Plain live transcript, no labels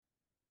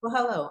Well,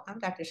 hello, I'm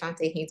Dr.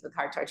 Shante Haynes with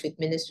Heart Truth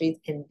Ministries,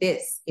 and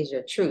this is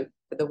your truth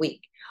for the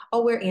week.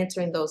 Oh, we're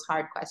answering those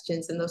hard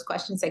questions, and those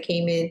questions that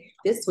came in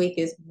this week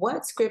is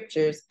what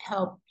scriptures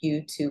help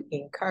you to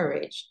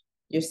encourage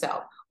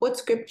yourself? What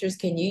scriptures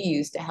can you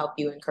use to help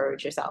you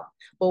encourage yourself?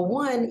 Well,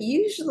 one,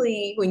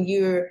 usually when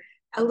you're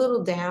a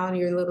little down,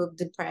 you're a little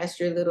depressed,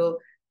 you're a little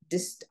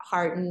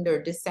disheartened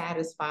or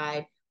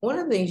dissatisfied, one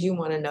of the things you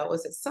want to know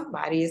is that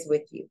somebody is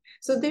with you.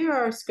 So there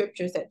are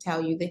scriptures that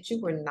tell you that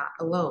you are not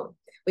alone.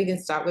 We can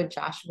start with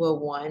Joshua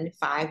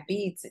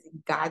 1:5b.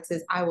 God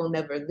says, I will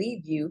never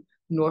leave you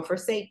nor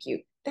forsake you.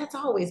 That's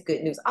always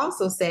good news.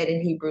 Also said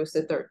in Hebrews,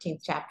 the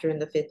 13th chapter, in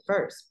the 5th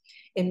verse.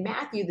 In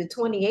Matthew, the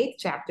 28th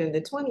chapter, in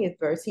the 20th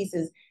verse, he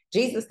says,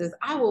 Jesus says,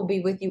 I will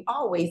be with you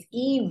always,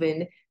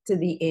 even to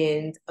the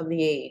end of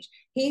the age.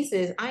 He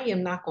says, I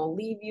am not going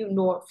to leave you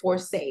nor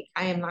forsake.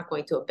 I am not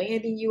going to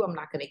abandon you. I'm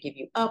not going to give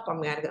you up.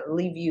 I'm not going to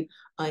leave you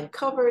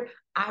uncovered.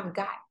 I've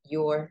got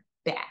your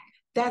back.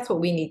 That's what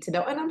we need to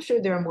know. And I'm sure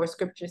there are more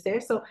scriptures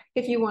there. So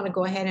if you want to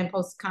go ahead and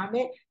post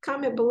a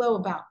comment below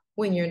about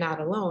when you're not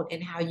alone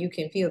and how you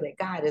can feel that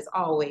God is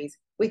always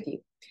with you.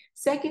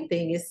 Second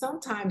thing is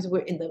sometimes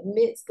we're in the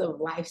midst of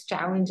life's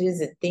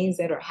challenges and things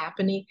that are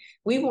happening.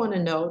 We want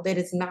to know that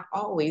it's not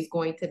always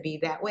going to be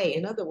that way.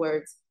 In other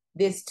words,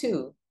 this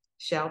too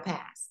shall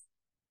pass.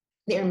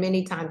 There are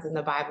many times in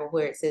the Bible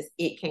where it says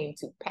it came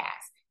to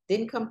pass.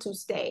 Didn't come to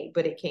stay,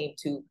 but it came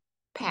to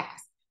pass.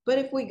 But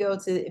if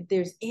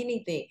there's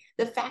anything,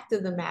 the fact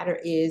of the matter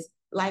is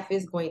life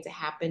is going to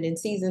happen and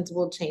seasons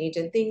will change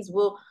and things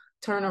will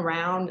turn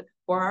around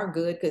for our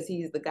good because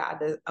he's the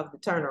God of the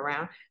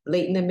turnaround.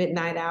 Late in the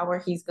midnight hour,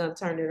 he's going to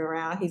turn it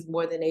around. He's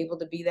more than able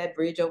to be that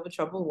bridge over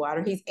troubled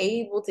water. He's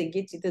able to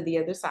get you to the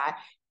other side.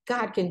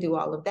 God can do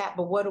all of that.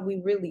 But what do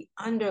we really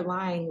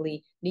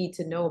underlyingly need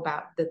to know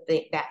about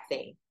that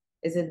thing?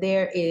 Is that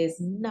there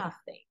is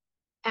nothing,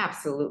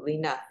 absolutely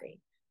nothing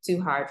too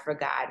hard for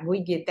God. We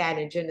get that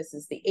in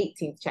Genesis, the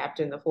 18th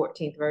chapter and the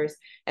 14th verse,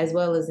 as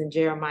well as in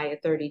Jeremiah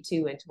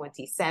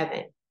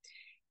 32:27.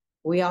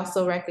 We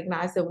also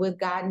recognize that with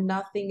God,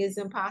 nothing is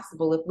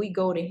impossible. If we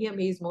go to him,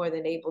 he's more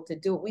than able to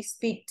do it. We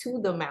speak to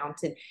the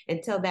mountain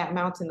and tell that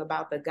mountain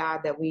about the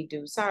God that we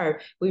do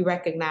serve. We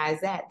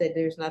recognize that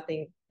there's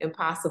nothing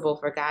impossible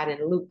for God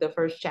in Luke, the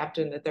 1st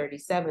chapter and the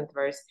 37th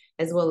verse,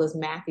 as well as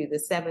Matthew, the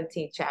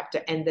 17th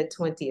chapter and the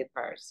 20th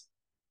verse.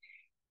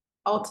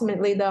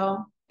 Ultimately,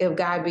 though, if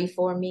God be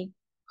for me,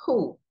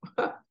 who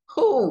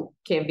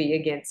can be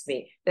against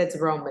me? That's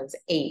Romans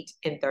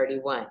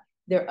 8:31.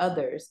 There are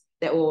others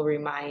that will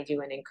remind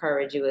you and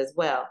encourage you as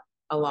well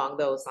along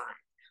those lines.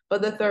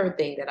 But the third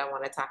thing that I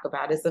want to talk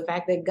about is the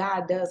fact that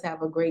God does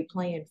have a great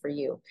plan for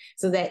you.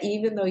 So that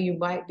even though you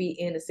might be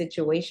in a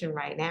situation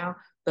right now,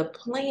 the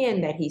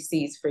plan that he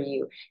sees for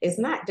you is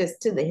not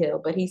just to the hill,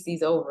 but he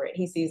sees over it.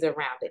 He sees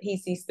around it. He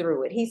sees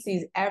through it. He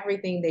sees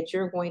everything that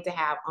you're going to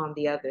have on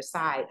the other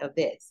side of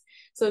this.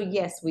 So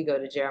yes, we go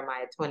to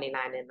Jeremiah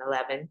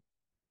 29:11.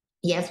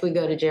 Yes, we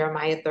go to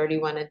Jeremiah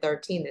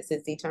 31:13 that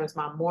says he turns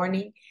my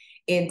mourning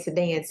into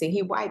dancing.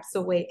 He wipes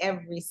away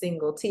every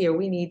single tear.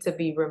 We need to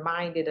be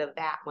reminded of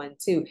that one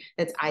too.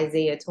 That's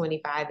Isaiah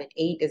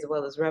 25:8, as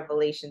well as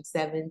Revelation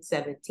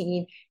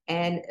 7:17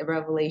 and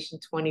Revelation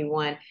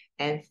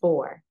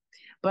 21:4.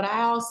 But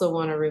I also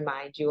want to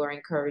remind you or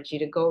encourage you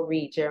to go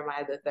read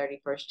Jeremiah, the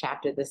 31st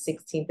chapter, the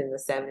 16th and the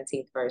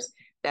 17th verse.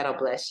 That'll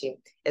bless you,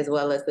 as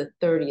well as the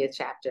 30th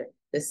chapter,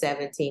 the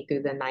 17th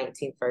through the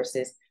 19th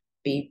verses.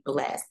 Be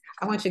blessed.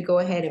 I want you to go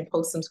ahead and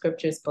post some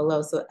scriptures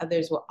below so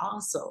others will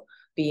also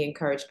be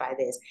encouraged by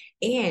this.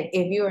 And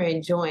if you are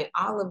enjoying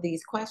all of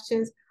these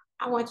questions,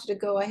 I want you to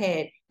go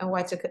ahead and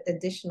watch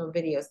additional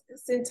videos.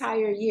 This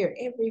entire year,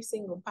 every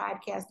single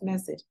podcast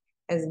message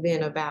has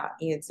been about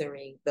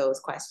answering those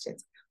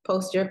questions.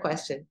 Post your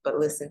question, but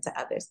listen to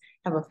others.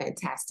 Have a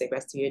fantastic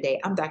rest of your day.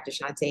 I'm Dr.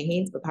 Shante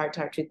Haynes with Heart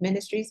Truth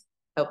Ministries,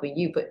 helping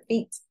you put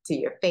feet to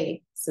your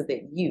faith so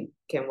that you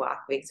can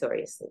walk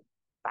victoriously.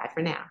 Bye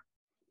for now.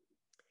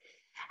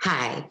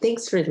 Hi,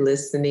 thanks for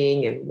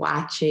listening and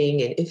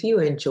watching. And if you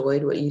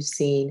enjoyed what you've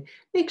seen,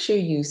 make sure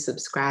you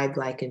subscribe,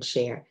 like, and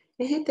share,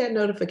 and hit that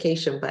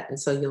notification button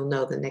so you'll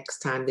know the next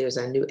time there's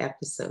a new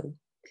episode.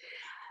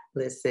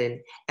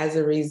 Listen, as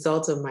a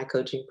result of my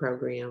coaching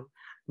program,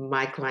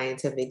 my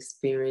clients have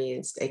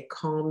experienced a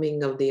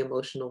calming of the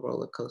emotional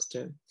roller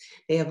coaster.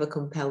 They have a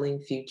compelling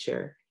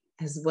future,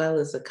 as well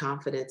as the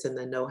confidence and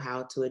the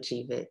know-how to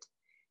achieve it.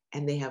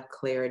 And they have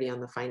clarity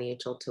on the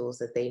financial tools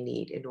that they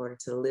need in order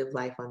to live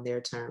life on their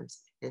terms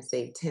and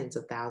save tens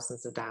of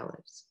thousands of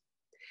dollars.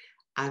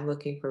 I'm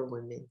looking for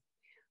women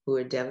who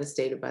are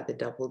devastated by the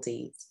double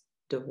D's,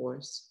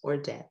 divorce or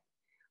death,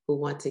 who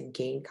want to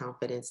gain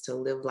confidence to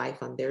live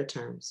life on their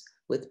terms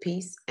with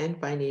peace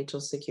and financial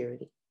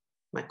security.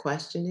 My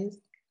question is,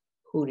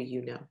 who do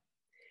you know?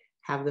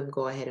 Have them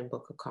go ahead and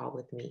book a call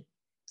with me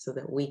so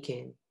that we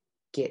can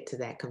get to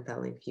that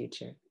compelling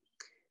future.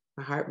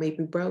 My heart may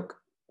be broke,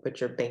 but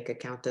your bank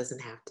account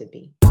doesn't have to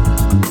be.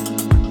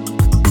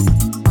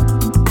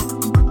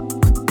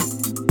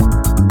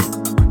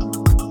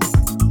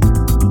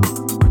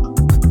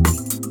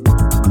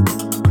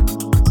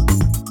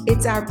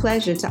 It's our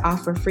pleasure to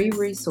offer free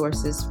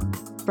resources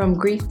from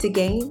Grief to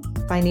Gain,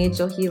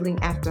 Financial Healing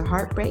After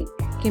Heartbreak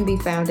can be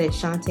found at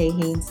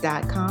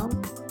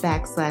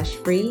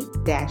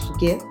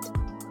shantayhaynes.com/free-gift,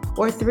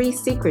 or 3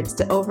 Secrets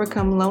to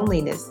Overcome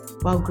Loneliness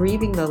While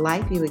Grieving the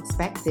Life You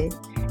Expected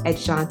at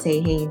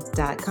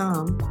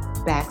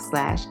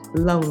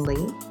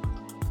shantayhaynes.com/lonely,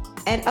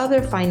 and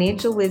other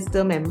financial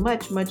wisdom and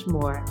much, much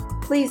more.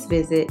 Please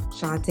visit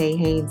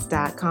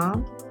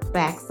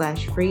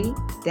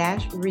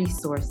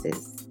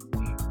shantayhaynes.com/free-resources.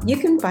 You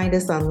can find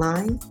us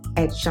online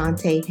at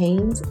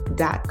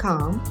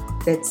shantayhaynes.com.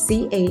 That's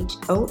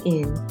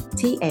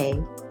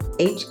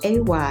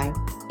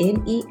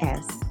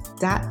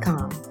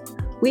CHONTAHAYNES.com.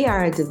 We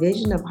are a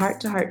division of Heart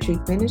to Heart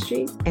Truth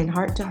Ministries and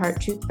Heart to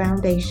Heart Truth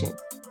Foundation.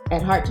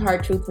 At Heart to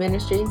Heart Truth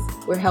Ministries,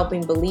 we're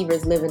helping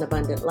believers live an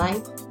abundant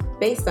life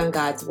based on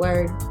God's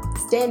Word,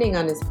 standing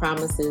on His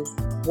promises,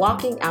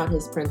 walking out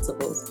His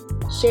principles,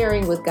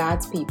 sharing with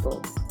God's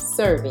people,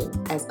 serving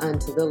as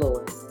unto the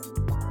Lord.